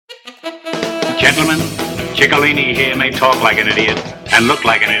Gentlemen, Ciccolini here may talk like an idiot and look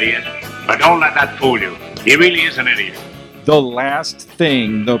like an idiot, but don't let that fool you. He really is an idiot. The last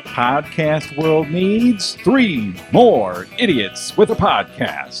thing the podcast world needs, 3 more idiots with a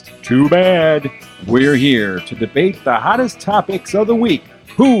podcast. Too bad. We're here to debate the hottest topics of the week.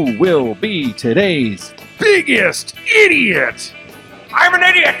 Who will be today's biggest idiot? I'm an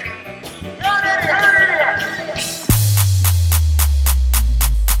idiot!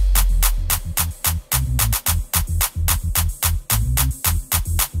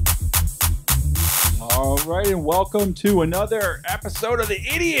 All right, and welcome to another episode of the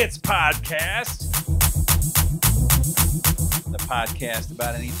Idiots Podcast. The podcast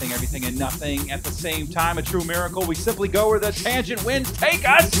about anything, everything, and nothing at the same time. A true miracle. We simply go where the tangent winds take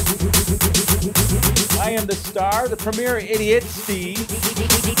us. I am the star, the premier idiot, Steve.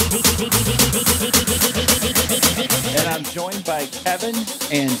 And I'm joined by Kevin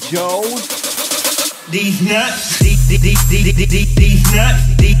and Joe. These nuts, these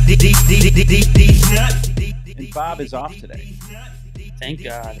nuts. And Bob is off today. Thank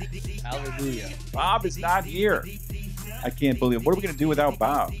God. Hallelujah. Bob is not here. I can't believe it. What are we going to do without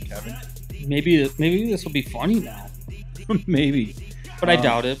Bob, Kevin? Maybe this will be funny now. Maybe. But I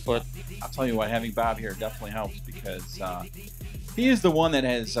doubt it. But I'll tell you what, having Bob here definitely helps because he is the one that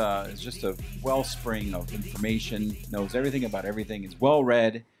has is just a wellspring of information, knows everything about everything, is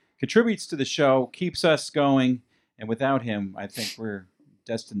well-read, contributes to the show, keeps us going, and without him, I think we're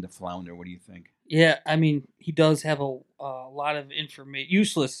destined to flounder. What do you think? yeah, I mean, he does have a lot of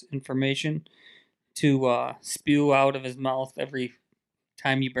useless information to spew out of his mouth every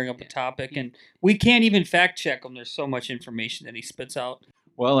time you bring up a topic, and we can't even fact check him. There's so much information that he spits out.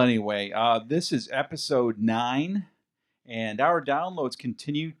 Well, anyway, this is episode 9, and our downloads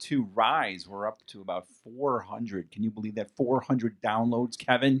continue to rise. We're up to about 400. Can you believe that? 400 downloads,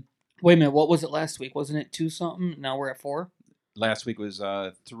 Kevin? Wait a minute, what was it last week? Wasn't it 2 something? Now we're at 4? Last week was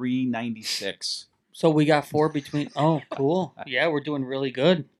 396. So we got 4 between. Oh, cool. Yeah, we're doing really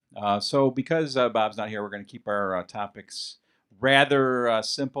good. So because Bob's not here, we're going to keep our topics rather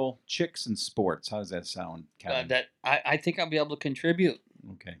simple. Chicks and sports. How does that sound, Kevin? I think I'll be able to contribute.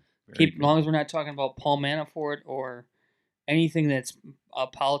 Okay. As long as we're not talking about Paul Manafort or anything that's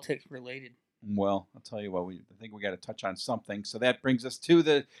politics related. Well, I'll tell you what. I think we got to touch on something. So that brings us to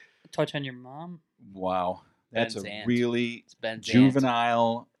the. Touch on your mom? Wow. That's Ben's a aunt. really Ben's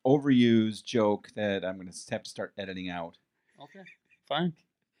juvenile, overused joke that I'm going to have to start editing out. Okay, fine.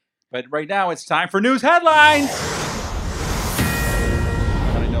 But right now, it's time for news headlines.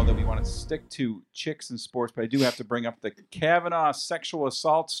 And I know that we want to stick to chicks and sports, but I do have to bring up the Kavanaugh sexual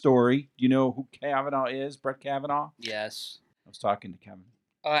assault story. Do you know who Kavanaugh is? Brett Kavanaugh? Yes. I was talking to Kevin.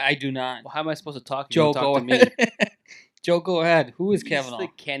 I do not. Well, how am I supposed to talk? You Joe, don't go talk to me. ahead. Joe, go ahead. Who is He's Kavanaugh? the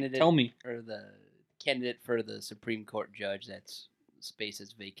candidate. Tell me. Or the candidate for the Supreme Court judge. That's space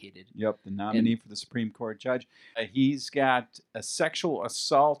is vacated. Yep, the nominee for the Supreme Court judge. He's got a sexual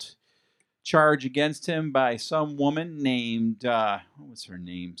assault charge against him by some woman named, what was her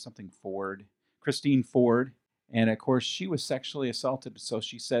name? Something Ford. Christine Ford. And, of course, she was sexually assaulted, so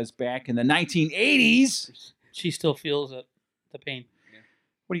she says, back in the 1980s. She still feels the pain.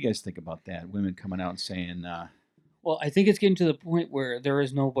 What do you guys think about that? Women coming out and saying, Well, I think it's getting to the point where there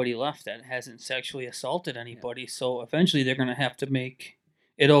is nobody left that hasn't sexually assaulted anybody. So eventually they're going to have to make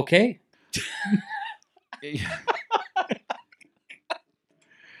it okay.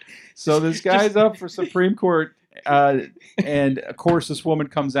 So this guy's up for Supreme Court, and of course this woman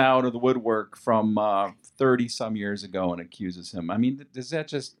comes out of the woodwork from 30-some years ago and accuses him. I mean, does that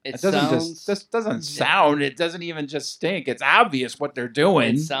just... It doesn't sound... It doesn't even just stink. It's obvious what they're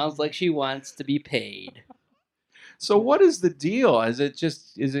doing. It sounds like she wants to be paid. So what is the deal? Is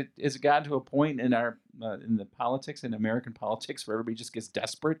it gotten to a point in our in the politics, in American politics, where everybody just gets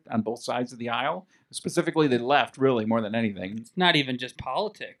desperate on both sides of the aisle? Specifically the left, really, more than anything. It's not even just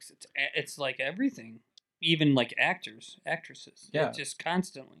politics. It's like everything. Even like actresses. Yeah. It's just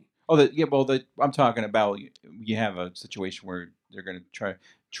constantly. I'm talking about you have a situation where they're going to try.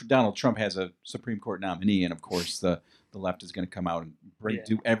 Donald Trump has a Supreme Court nominee, and of course the left is going to come out and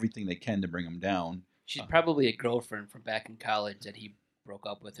do everything they can to bring him down. She's probably a girlfriend from back in college that he broke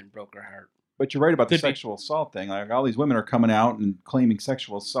up with and broke her heart. But you're right about the sexual assault thing. Like all these women are coming out and claiming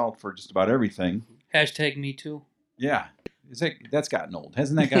sexual assault for just about everything. Hashtag me too. Yeah, that's gotten old,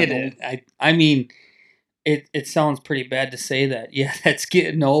 hasn't that gotten old? I mean, it sounds pretty bad to say that. Yeah, that's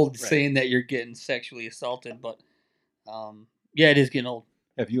getting old. Right. Saying that you're getting sexually assaulted, but yeah, it is getting old.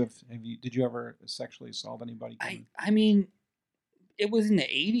 Did you ever sexually assault anybody? I mean, it was in the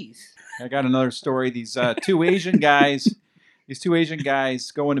 80s. I got another story. These two Asian guys These two Asian guys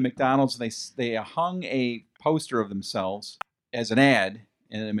go into McDonald's and they hung a poster of themselves as an ad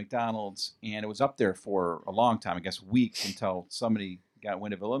in a McDonald's, and it was up there for a long time, I guess weeks, until somebody got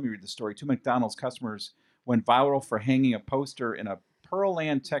wind of it. Let me read the story. Two McDonald's customers went viral for hanging a poster in a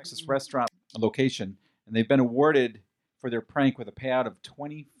Pearland, Texas restaurant location, and they've been awarded for their prank with a payout of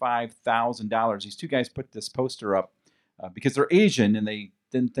 $25,000. These two guys put this poster up because they're Asian, and they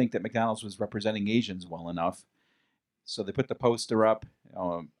didn't think that McDonald's was representing Asians well enough. So they put the poster up, I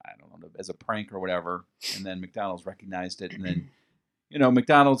don't know, as a prank or whatever, and then McDonald's recognized it, and then,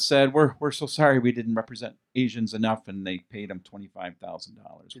 McDonald's said, "We're so sorry we didn't represent Asians enough," and they paid them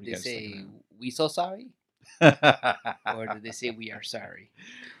 $25,000. Did they say we so sorry, or did they say we are sorry?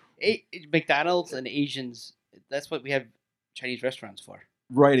 McDonald's and Asians. That's what we have Chinese restaurants for.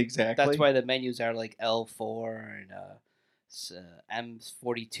 Right, exactly. That's why the menus are like L4 and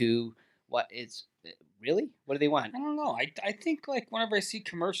M42. Really? What do they want? I don't know. I think like whenever I see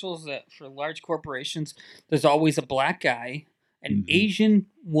commercials that for large corporations, there's always a black guy, an Asian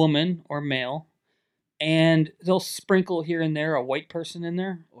woman or male, and they'll sprinkle here and there a white person in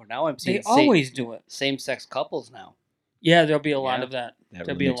there. Or now I'm seeing they always do it. Same-sex couples now. Yeah, there'll be a lot of that.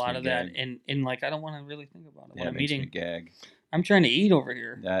 There'll be a lot of that, gag. and like I don't want to really think about it when I'm makes eating. me gag. I'm trying to eat over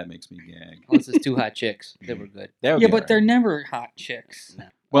here. That makes me gag. Unless it's two hot chicks, they were good. That would Yeah, be but all they're right. never hot chicks. No.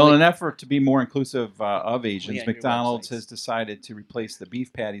 Well, in an effort to be more inclusive of Asians, on your McDonald's websites. has decided to replace the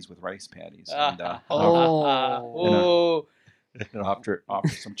beef patties with rice patties and Oh. offer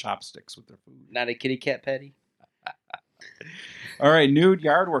some chopsticks with their food. Not a kitty cat patty? All right, nude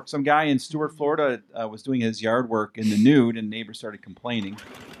yard work. Some guy in Stuart, Florida was doing his yard work in the nude, and neighbors started complaining.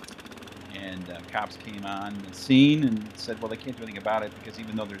 And cops came on the scene and said, well, they can't do anything about it because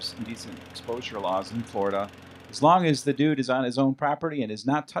even though there's indecent exposure laws in Florida, as long as the dude is on his own property and is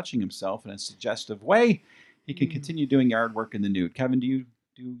not touching himself in a suggestive way, he can continue doing yard work in the nude. Kevin, do you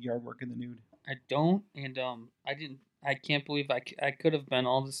do yard work in the nude? I don't, and I didn't. I can't believe I could have been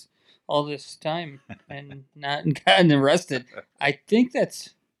all this time and not gotten arrested. I think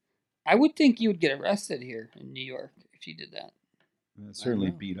I would think you would get arrested here in New York if you did that. Certainly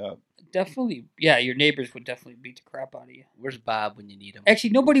know. beat up. Definitely, yeah. Your neighbors would definitely beat the crap out of you. Where's Bob when you need him?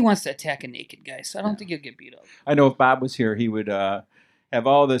 Actually, nobody wants to attack a naked guy, so I don't think you'll get beat up. I know if Bob was here, he would have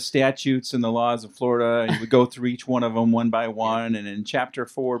all the statutes and the laws of Florida. He would go through each one of them one by one, and in Chapter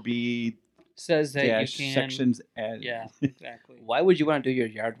 4B, Says that dash you can. sections. Yeah, exactly. Why would you want to do your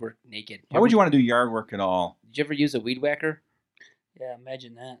yard work naked? Why would you want to do yard work at all? Did you ever use a weed whacker? Yeah,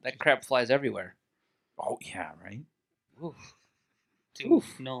 imagine that. That crap flies everywhere. Oh, yeah, right? Oof. Dude,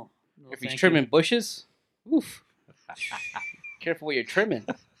 Oof. no. If he's thank trimming you. bushes, oof. Careful what you're trimming.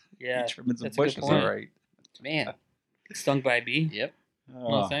 Yeah, Trimming some that's a good bushes, point. all right. Man. Stung by a bee? Yep.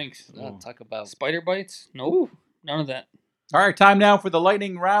 No, thanks. Talk about Spider bites? Nope. None of that. All right, time now for the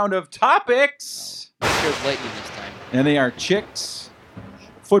lightning round of topics. Here's lightning this time. And they are chicks,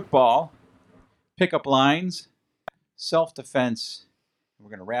 football, pickup lines, self-defense. We're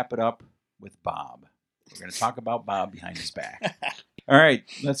going to wrap it up with Bob. We're going to talk about Bob behind his back. All right,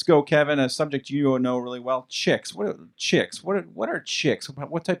 let's go, Kevin. A subject you know really well: chicks. What are chicks? What are chicks?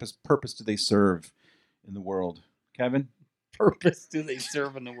 What type of purpose do they serve in the world, Kevin? Purpose do they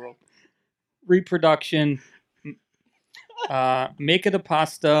serve in the world? Reproduction, make it a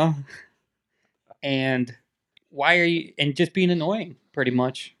pasta, and why are you? And just being annoying, pretty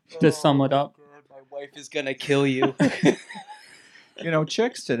much, to sum it up. My wife is gonna kill you.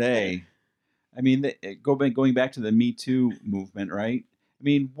 Chicks today. I mean, going back to the Me Too movement, right? I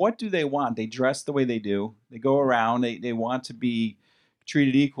mean, what do they want? They dress the way they do. They go around. They want to be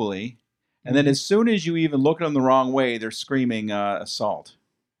treated equally. And then as soon as you even look at them the wrong way, they're screaming assault.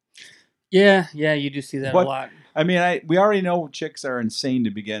 Yeah, you do see that a lot. I mean, we already know chicks are insane to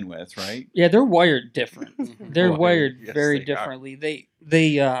begin with, right? Yeah, they're wired different. They're Well, wired yes, very they are. differently.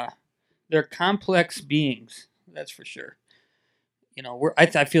 They're complex beings. That's for sure. I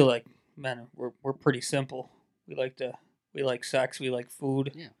feel like men we're pretty simple. We like sex. We like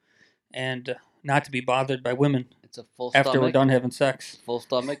food. Yeah. And not to be bothered by women It's a full after stomach. we're done having sex. Full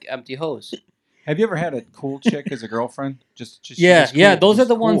stomach, empty hose. Have you ever had a cool chick as a girlfriend? Just Yeah. cool, Those are just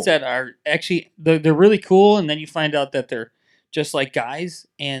the ones cool. that are actually they're really cool, and then you find out that they're just like guys,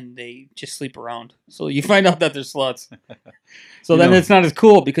 and they just sleep around. So you find out that they're sluts. So then it's not as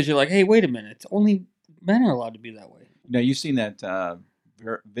cool because you're like, hey, wait a minute, it's only men are allowed to be that way. Now, you've seen that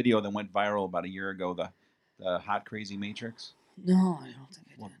video that went viral about a year ago, the Hot Crazy Matrix? No, I don't think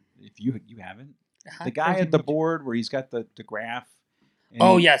I did. Well, if you haven't? Hot The guy Crazy at the Matrix. board where he's got the graph. and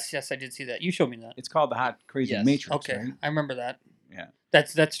Oh, yes, I did see that. You showed me that. It's called the Hot Crazy Yes. Matrix, Okay, right? I remember that. Yeah.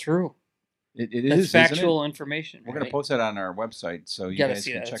 That's true. It That's is, isn't it? factual information. We're going to right? post that on our website so you Gotta guys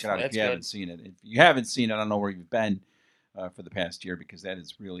see can that. check That's it out fun. if That's you haven't good. seen it. If you haven't seen it, I don't know where you've been for the past year, because that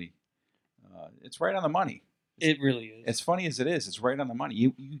is really, it's right on the money. It really is. As funny as it is, it's right on the money.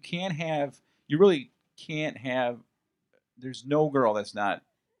 You really can't have. There's no girl that's not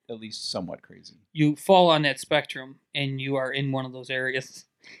at least somewhat crazy. You fall on that spectrum, and you are in one of those areas.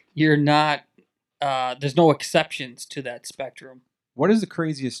 You're not. There's no exceptions to that spectrum. What is the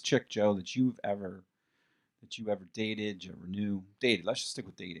craziest chick, Joe, that you ever dated, you ever knew? Dated. Let's just stick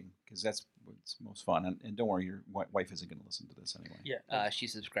with dating, because that's what's most fun. And don't worry, your wife isn't going to listen to this anyway. Yeah. She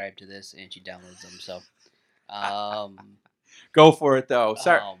subscribed to this and she downloads them. So, Go for it, though.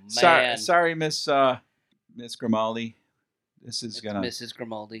 Sorry, Oh, man. sorry, Miss Grimaldi. This is it's gonna. Mrs.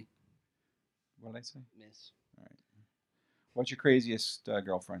 Grimaldi. What did I say? Miss. All right. What's your craziest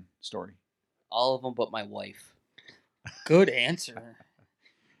girlfriend story? All of them but my wife. Good answer.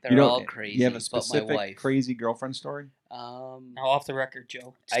 They're You don't- all crazy. You have a but my specific wife. crazy girlfriend story? Now off the record,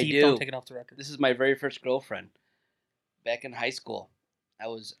 Joe. I Steve, do. Don't take it off the record. This is my very first girlfriend. Back in high school, I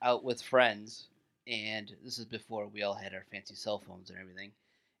was out with friends, and this is before we all had our fancy cell phones and everything.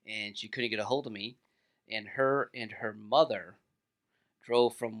 And she couldn't get a hold of me, and her mother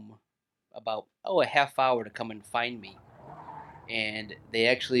drove from about a half hour to come and find me. And they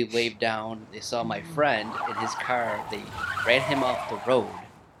actually waved down. They saw my friend in his car. They ran him off the road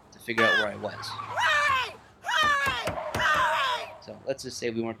to figure out where I was. So let's just say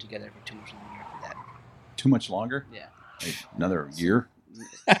we weren't together for too much longer after that. Too much longer? Yeah. Like another year?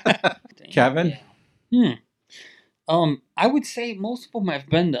 Damn. Kevin? Yeah. I would say most of them have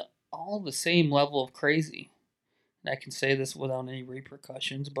been all the same level of crazy. And I can say this without any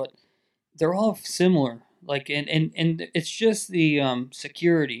repercussions, but they're all similar. Like, and it's just the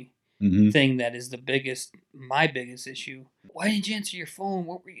security Mm-hmm. thing that is my biggest issue. Why didn't you answer your phone?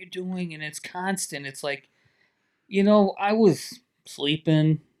 What were you doing? And it's constant. It's like, I was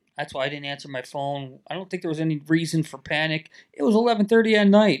sleeping. That's why I didn't answer my phone. I don't think there was any reason for panic. It was 11:30 at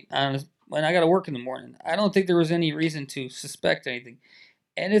night when I got to work in the morning. I don't think there was any reason to suspect anything.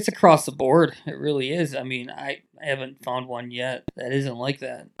 And it's across the board. It really is. I mean, I haven't found one yet that isn't like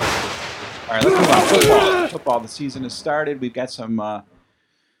that. All right, let's move on. Football. The season has started. We've got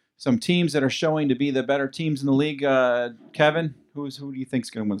some teams that are showing to be the better teams in the league. Kevin, who do you think is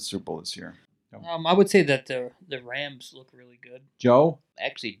going to win the Super Bowl this year? I would say that the Rams look really good. Joe?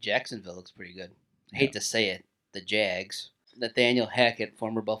 Actually, Jacksonville looks pretty good. I hate to say it. The Jags. Nathaniel Hackett,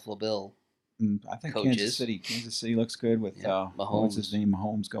 former Buffalo Bill. I think Coaches. Kansas City looks good with Yep, what's his Mahomes. name?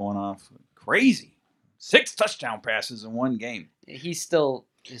 Mahomes going off. Crazy. 6 touchdown passes in one game. He's still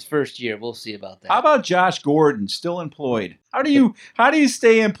his first year. We'll see about that. How about Josh Gordon, still employed? How do you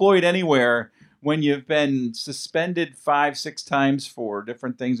stay employed anywhere when you've been suspended 5-6 times for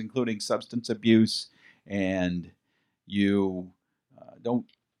different things, including substance abuse, and you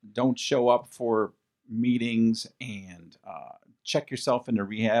don't show up for meetings and check yourself into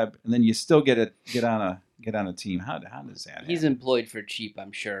rehab, and then you still get on a team? How does that He's happen? employed for cheap,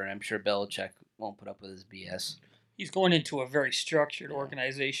 I'm sure. I'm sure Belichick won't put up with his BS. He's going into a very structured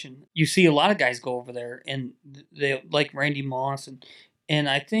organization. You see a lot of guys go over there, and they like Randy Moss, and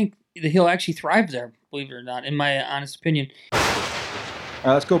I think that he'll actually thrive there, believe it or not, in my honest opinion. All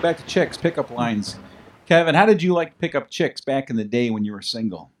right, let's go back to chicks, pickup lines. Kevin, how did you like to pick up chicks back in the day when you were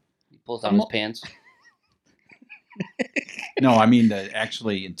single? He pulls down his pants. No, I mean to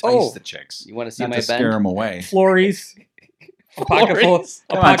actually entice the chicks, You want to see not my to scare bend? them away. Florries. A pocket full. Florries.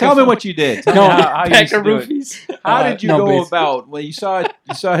 Come on, tell me what you did. Tell me how you used to do it. roofies. How did you no, go basically. about? Well, you saw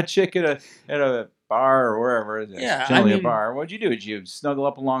a chick at a bar or wherever. It's Yeah, generally I a mean- bar. What'd you do? Did you snuggle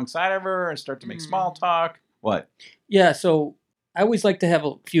up alongside of her and start to make small talk? What? Yeah, so I always like to have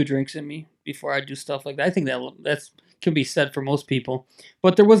a few drinks in me before I do stuff like that. I think that's can be said for most people.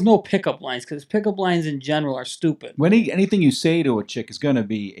 But there was no pickup lines, because pickup lines in general are stupid. When anything you say to a chick is going to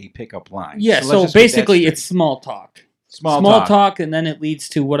be a pickup line. Yeah, let's so just get that basically straight. it's small talk. small talk, and then it leads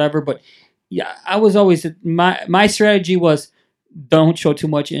to whatever. But yeah, I was always my strategy was don't show too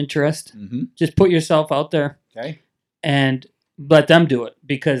much interest. Mm-hmm. Just put yourself out there Okay. and let them do it,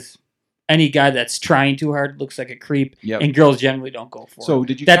 because any guy that's trying too hard looks like a creep, Yep. and girls generally don't go for So it.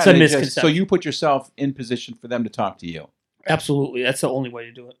 did you? That's a kinda just- misconception. So you put yourself in position for them to talk to you. Absolutely, that's the only way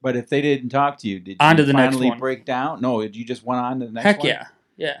to do it. But if they didn't talk to you, did On you to the next finally one. break down? No, did you just went on to the next Heck one? yeah.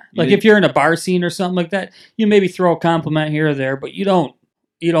 You Like did- if you're in a bar scene or something like that, you maybe throw a compliment here or there, but you don't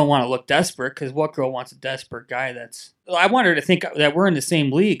want to look desperate, because what girl wants a desperate guy? I want her to think that we're in the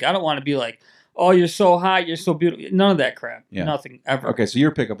same league. I don't want to be like, oh, you're so hot, you're so beautiful. None of that crap. Yeah. Nothing ever. Okay, so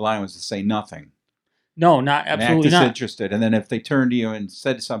your pickup line was to say nothing. No, not and act absolutely not. disinterested. And then if they turned to you and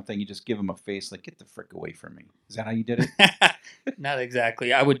said something, you just give them a face like, get the frick away from me. Is that how you did it? Not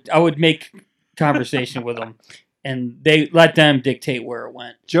exactly. I would make conversation with them, and they let them dictate where it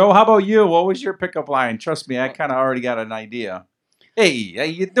went. Joe, how about you? What was your pickup line? Trust me, I kind of already got an idea. Hey, how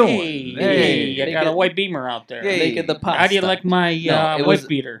you doing? Hey, I got a white Beamer out there. Hey. Making the pasta. How do you like my No, it wife was-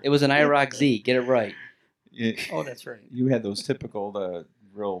 beater? It was an IROC Z. Get it right. Yeah, Oh, that's right. you had those typical,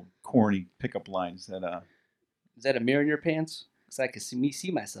 real corny pickup lines that, Is that a mirror in your pants? Because I could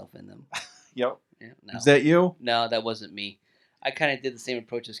see myself in them. yep. Yeah, no. Is that you? No, that wasn't me. I kind of did the same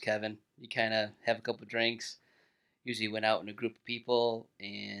approach as Kevin. You kind of have a couple drinks. Usually went out in a group of people,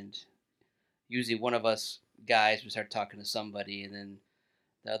 and usually one of us guys would start talking to somebody, and then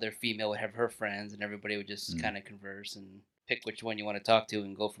the other female would have her friends, and everybody would just kind of converse and pick which one you want to talk to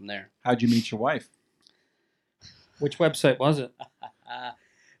and go from there. How'd you meet your wife? Which website was it?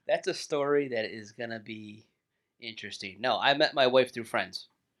 That's a story that is going to be interesting. No, I met my wife through friends.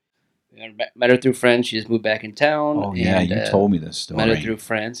 Met her through friends. She just moved back in town. Oh, yeah, and, you told me this story. Met her through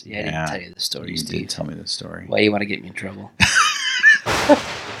friends. Yeah, I Yeah. didn't tell you the story, You Steve. did tell me this story. Why you want to get me in trouble?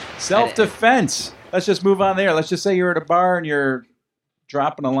 Self-defense. Let's just move on there. Let's just say you're at a bar and you're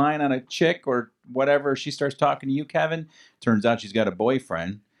dropping a line on a chick or whatever. She starts talking to you, Kevin. Turns out she's got a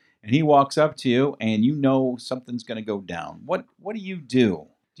boyfriend. And he walks up to you and you know something's going to go down. What do you do?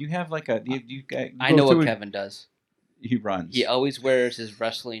 Do you have like a... Do you I go know through what it? Kevin does. He runs. He always wears his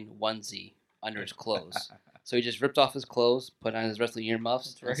wrestling onesie under his clothes. So he just ripped off his clothes, put on his wrestling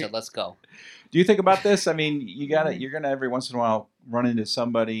earmuffs, and said, "Let's go." Do you think about this? I mean, you're gonna every once in a while run into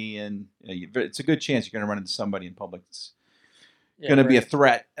somebody, and it's a good chance you're gonna run into somebody in public. It's gonna be a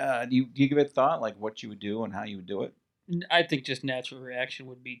threat. Do you give it thought, like what you would do and how you would do it? I think just natural reaction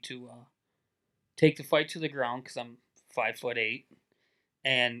would be to take the fight to the ground because I'm 5'8",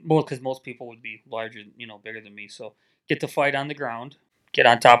 and because most people would be larger, bigger than me. So get the fight on the ground, get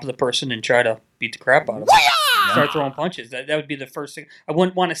on top of the person, and try to beat the crap out of them. Start throwing punches. That would be the first thing. I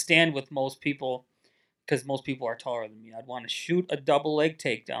wouldn't want to stand with most people because most people are taller than me. I'd want to shoot a double leg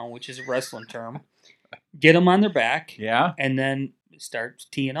takedown, which is a wrestling term. Get them on their back, Yeah. and then start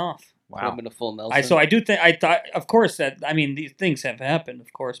teeing off. Put him in a full Nelson. I thought, of course, these things have happened,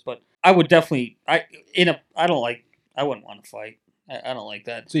 of course, but I would definitely, I wouldn't want to fight. I don't like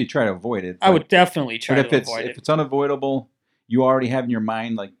that. So you try to avoid it. I would definitely try But to if avoid it. it's unavoidable, you already have in your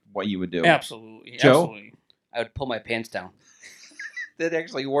mind like what you would do. Absolutely. Joe? Absolutely. I would pull my pants down. That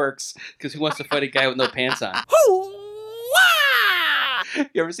actually works. Because who wants to fight a guy with no pants on?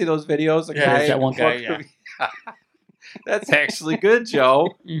 You ever see those videos? The Yeah, guy there's that one guy, yeah. That's actually good, Joe.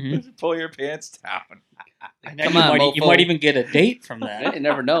 Mhm. Pull your pants down. And then Come you on, might, you mofo. might even get a date from that. You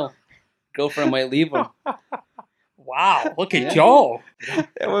never know. Girlfriend might leave him. Wow, look at Yeah. Joe.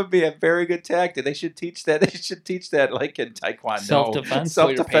 That would be a very good tactic. They should teach that. They should teach that like in Taekwondo. Self-defense. Pull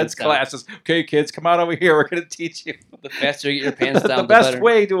your Self-defense pants down. classes. Okay, kids, come on over here. We're going to teach you The faster you get your pants down, the the best better.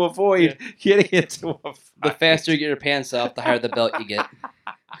 way to avoid getting into a The fight. faster you get your pants off, the higher the belt you get.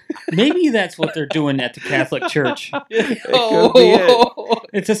 Maybe that's what they're doing at the Catholic Church. It could be it.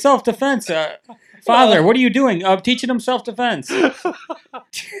 It's a self-defense. Father, what are you doing? Teaching them self-defense.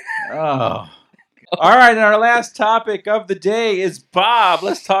 Oh. All right, and our last topic of the day is Bob.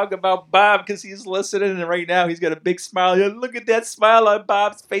 Let's talk about Bob because he's listening, and right now he's got a big smile. Look at that smile on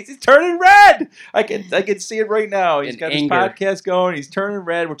Bob's face. He's turning red. I can see it right now. He's In got anger. his podcast going. He's turning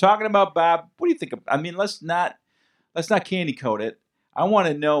red. We're talking about Bob. What do you think? I mean, let's not candy coat it. I want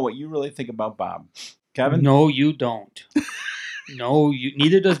to know what you really think about Bob, Kevin. No, you don't.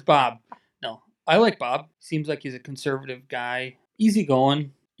 Neither does Bob. No, I like Bob. Seems like he's a conservative guy.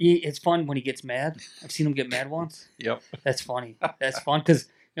 Easygoing. It's fun when he gets mad. I've seen him get mad once. Yep. That's funny. That's fun because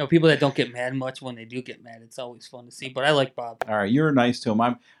people that don't get mad much, when they do get mad, it's always fun to see. But I like Bob. All right, you're nice to him.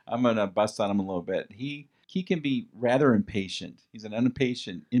 I'm gonna bust on him a little bit. He can be rather impatient. He's an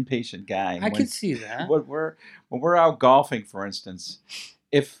impatient guy. I can see that. When we're out golfing, for instance,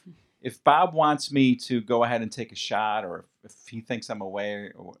 if Bob wants me to go ahead and take a shot, or if he thinks I'm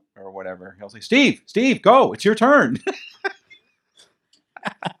away or whatever, he'll say, Steve, go. It's your turn.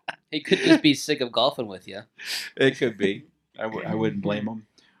 He could just be sick of golfing with you. It could be. I wouldn't blame him.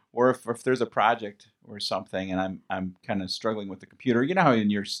 Or if there's a project or something and I'm kind of struggling with the computer, you know how when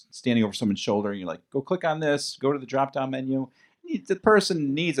you're standing over someone's shoulder and you're like, go click on this, go to the drop-down menu. The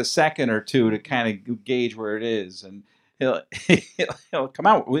person needs a second or two to kind of gauge where it is, and he'll come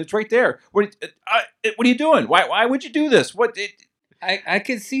out. It's right there. What are you doing? Why would you do this? I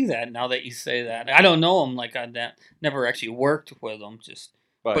can see that now that you say that. I don't know him like that. Never actually worked with him.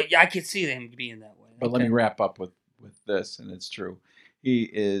 But yeah, I could see him being that way. But let me wrap up with this, and it's true. He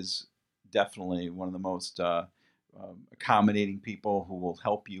is definitely one of the most accommodating people who will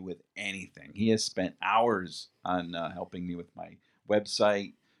help you with anything. He has spent hours on helping me with my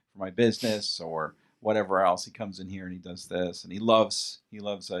website for my business or whatever else. He comes in here and he does this, and he loves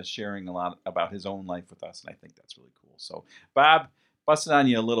sharing a lot about his own life with us, and I think that's really cool. So, Bob, busted on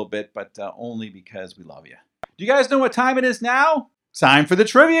you a little bit, but only because we love you. Do you guys know what time it is now? Time for the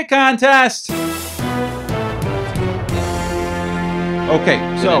trivia contest. Okay,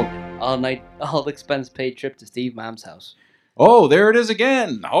 so all expense paid trip to Steve's mom's house. oh, there it is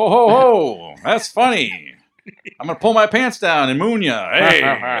again. Ho ho ho! That's funny. I'm gonna pull my pants down and moon ya. Hey,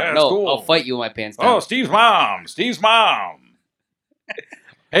 that's No, cool. I'll fight you with my pants down. Oh, Steve's mom. Steve's mom.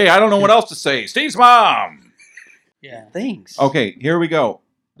 Hey, I don't know what else to say. Steve's mom. Yeah. Thanks. Okay, here we go.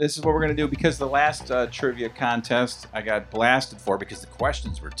 This is what we're going to do because the last trivia contest I got blasted for because the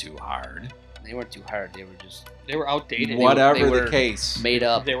questions were too hard. They weren't too hard. They were just They were outdated. Whatever they the were case. made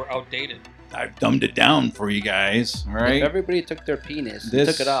up. They were outdated. I've dumbed it down for you guys. All If right? everybody took their penis and This-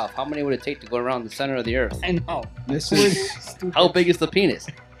 took it off, how many would it take to go around the center of the earth? I know. This is... Stupid. How big is the penis?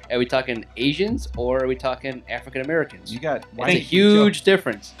 Are we talking Asians or are we talking African Americans? You got... It's why a do you- huge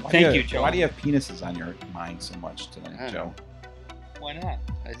difference. why do Thank you- you, Joe. Why do you have penises on your mind so much tonight, I don't Joe? Why not?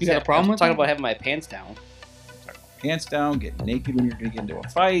 I You got a problem I'm with talking that? about having my pants down. Talk about pants down, getting naked when you're going to get into a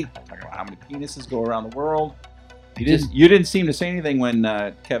fight. Talking about how many penises go around the world. You didn't seem to say anything when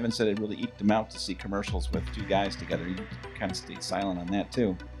Kevin said it really eked him out to see commercials with two guys together. You kind of stayed silent on that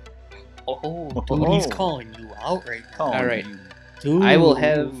too. Oh, dude, he's calling you out right now. Calling All right. you- Dude. I will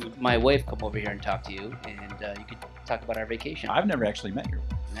have my wife come over here and talk to you, and you could talk about our vacation. I've never actually met your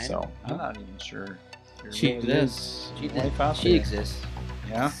wife, I so know. I'm not even sure. There She really exists. is She, a wife out she there. exists.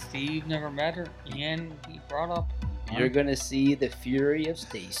 Yeah. Steve never met her, and he brought up. You're gonna see the fury of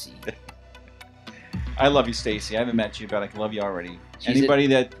Stacy. I love you, Stacy. I haven't met you, but I love you already. She's Anybody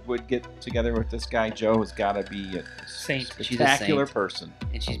that would get together with this guy Joe has got to be a Saint. She's a spectacular saint. person.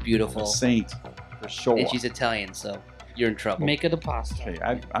 And she's A beautiful, saint, for sure. and she's Italian, so you're in trouble. Make it a pasta.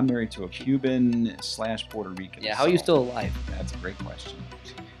 Okay, I'm married to a Cuban / Puerto Rican. Yeah, how are you so still alive? That's a great question.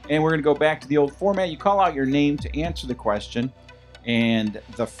 And we're going to go back to the old format. You call out your name to answer the question. And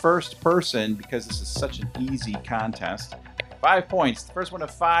the first person, because this is such an easy contest, 5 points. The first one to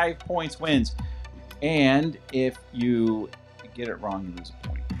 5 points wins. And if you get it wrong, you lose a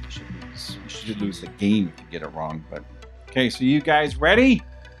point. You should lose the game if you get it wrong. But okay, so you guys ready?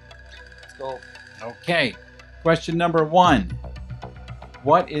 Let's go. Okay. Question number 1.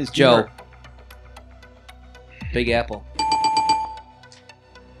 What is Joe. your- Big Apple.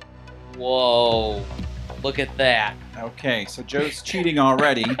 Whoa! Look at that. Okay, so Joe's cheating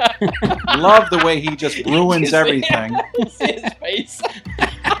already. Love the way he just ruins everything. See his face.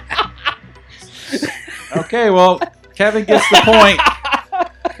 Okay, well, Kevin gets the point.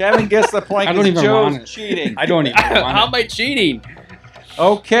 Kevin gets the point I don't because even want Joe's it. cheating. I don't even want How it. am I cheating?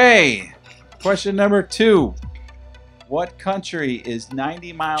 Okay, question number 2. What country is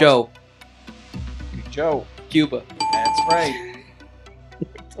 90 miles? Joe. Joe. Cuba. That's right.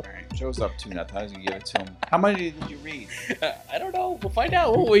 All right, Joe's up 2-0. I was gonna give it to him. How many did you read? I don't know. We'll find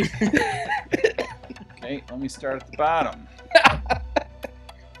out, won't we? Okay, let me start at the bottom.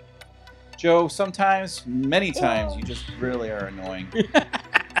 Joe, sometimes, many times, you just really are annoying.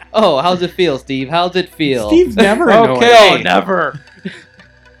 Oh, how's it feel, Steve? How's it feel? Steve's never Okay. Oh, never.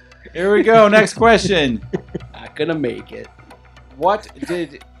 Here we go. Next question. Not gonna make it. What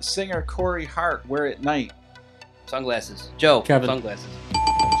did singer Corey Hart wear at night? Sunglasses. Joe. Kevin. Sunglasses.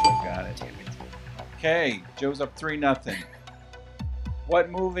 Joe got it. Okay, Joe's up 3-0. What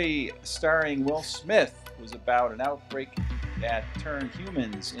movie starring Will Smith was about an outbreak that turned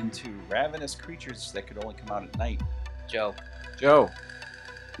humans into ravenous creatures that could only come out at night? Joe. Joe.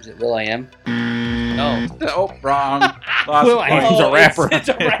 Is it Will I Am? No. Oh, wrong. Lost Will a I point. Am's a rapper. It's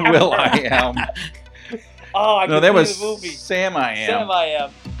a rapper. Will I Am. Oh, I No, that was Sam I Am. Sam I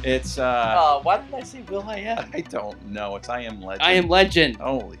Am. It's, Why did I say Will I Am? I don't know. It's I Am Legend. I Am Legend.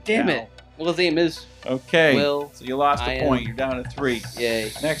 Holy Damn cow. it. Well, his name is Okay. Will. So you lost I a Am. point. You're down to 3.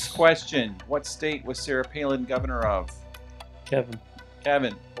 Yay. Next question. What state was Sarah Palin governor of? Kevin.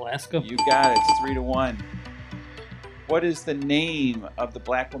 Kevin, Alaska. you got it. It's 3-1. What is the name of the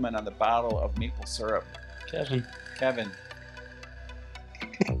black woman on the bottle of maple syrup? Kevin. Kevin,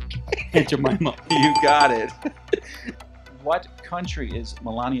 Aunt Jemima. you got it. What country is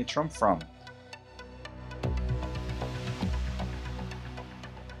Melania Trump from?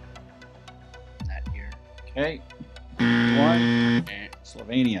 Not here. Okay. 1. Eh.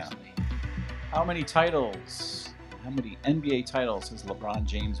 Slovenia. How many titles? How many NBA titles has LeBron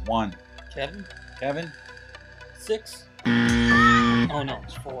James won? Kevin. Kevin? 6. Oh no,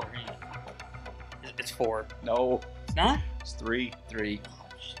 it's 4. Yeah. It's 4. No, It's not? it's 3. 3.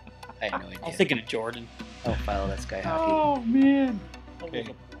 I had no idea. I was thinking of Jordan. I'll follow that Sky Hockey. Oh man. Okay.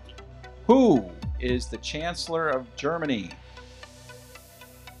 Who is the Chancellor of Germany?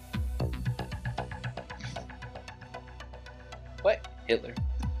 What? Hitler.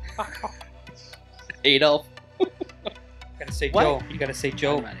 Adolf. Gotta say What? Joe. You gotta say I'm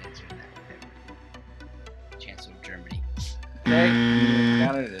Joe. not answering that. Chancellor of Germany. Okay, you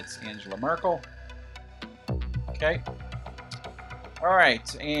got it. It's Angela Merkel. Okay. All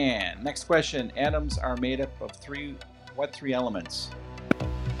right, and next question. Atoms are made up of what three elements?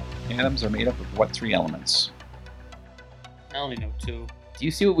 Atoms are made up of what 3 elements? I only know 2. Do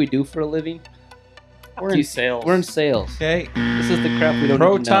you see what we do for a living? We're Do in you- sales. We're in sales. Okay. This is the crap we don't even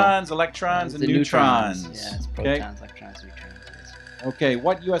know. Protons, electrons, and The neutrons. Yeah, it's Okay. protons, electrons, neutrons. Yes. Okay,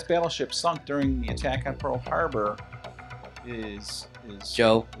 what U.S. battleship sunk during the attack on Pearl Harbor is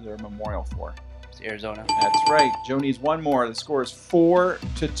Joe. there a memorial for? It's Arizona. That's right. Joe needs one more. The score is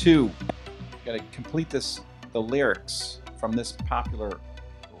 4-2. Got to complete the lyrics from this popular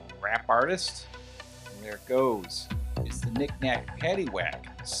rap artist. And there it goes. It's the knick-knack paddywhack.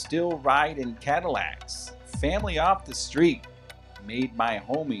 Still riding Cadillacs. Family off the street. Made my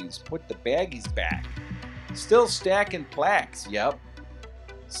homies put the baggies back. Still stacking plaques. Yup.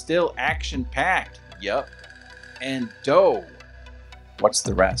 Still action-packed. Yup. And dough. What's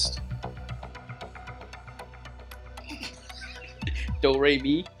the rest? Do Re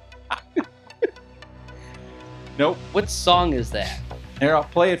Mi. Nope. What song is that? Here, I'll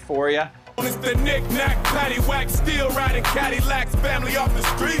play it for you. It's the knick-knack, paddywhack, still riding Cadillacs, family off the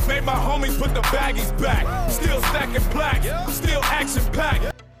street, made my homies put the baggies back, still stacking plaques, still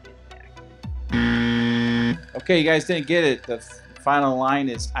action-packed. Okay, you guys didn't get it. The final line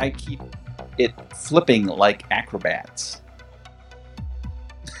is, I keep it flipping like acrobats.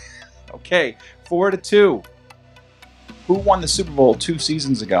 Okay, 4-2. Who won the Super Bowl 2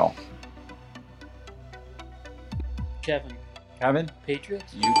 seasons ago? Kevin. Kevin?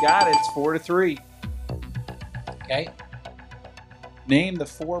 Patriots? You got it. It's 4-3. Okay. Name the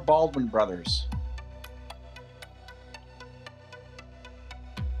 4 Baldwin brothers.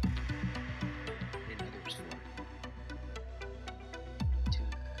 Didn't know there was 4. 2.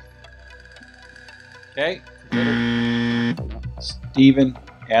 Okay. No. Stephen,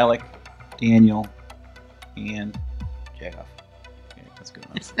 Alec, Daniel, and Jack off. okay, that's good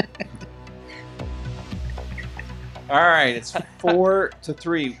enough. All right, it's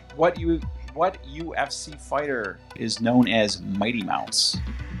 4-3. What UFC fighter is known as Mighty Mouse?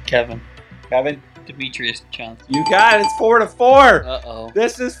 Kevin. Kevin, Demetrius Johnson. you got it. It's 4-4. Uh-oh.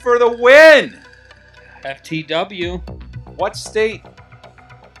 This is for the win. FTW. What state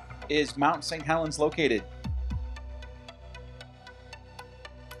is Mount St. Helens located?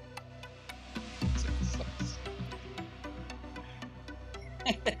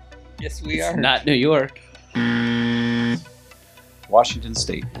 Yes, we are. Not New York. Washington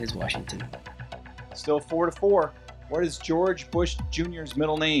State. It is Washington. Still 4-4. What is George Bush Jr.'s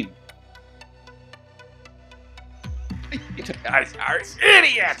middle name? You guys are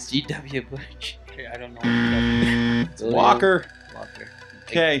idiots. G.W. Bush. Okay, I don't know. Walker. Walker.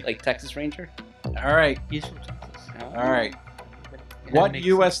 Okay. Like Texas Ranger? All right. He's from Texas. All right. That What makes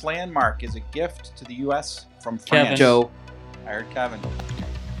U.S. landmark is a gift to the U.S. from Kevin. France? Joe. I heard Kevin.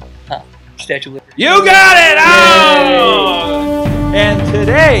 sense. Statue of Liberty. You got it! Oh! And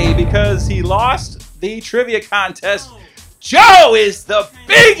today, because he lost the trivia contest, Joe is the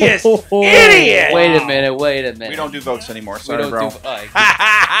biggest idiot! Wait a minute. We don't do votes anymore. We Sorry, don't bro. do. Damn.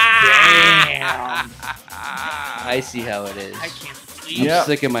 I see how it is. I can't believe. I'm Yep.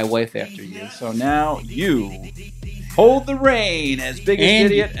 sick of my wife after you. So now you hold the reign as biggest And-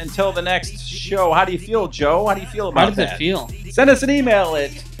 idiot until the next show. How do you feel, Joe? How do you feel about How does that? it feel? Send us an email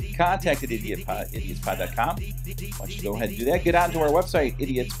at contact@idiotspod.com. Why don't you go ahead and do that? Get onto our website,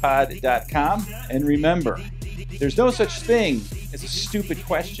 idiotspod.com. And remember, there's no such thing as a stupid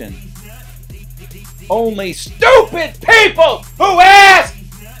question. Only stupid people who ask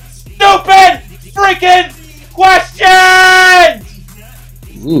stupid freaking questions!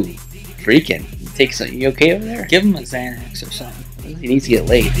 Ooh, freaking. Take some. You okay over there? Give him a Xanax or something. He needs to get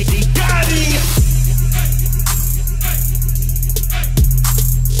laid. Got him.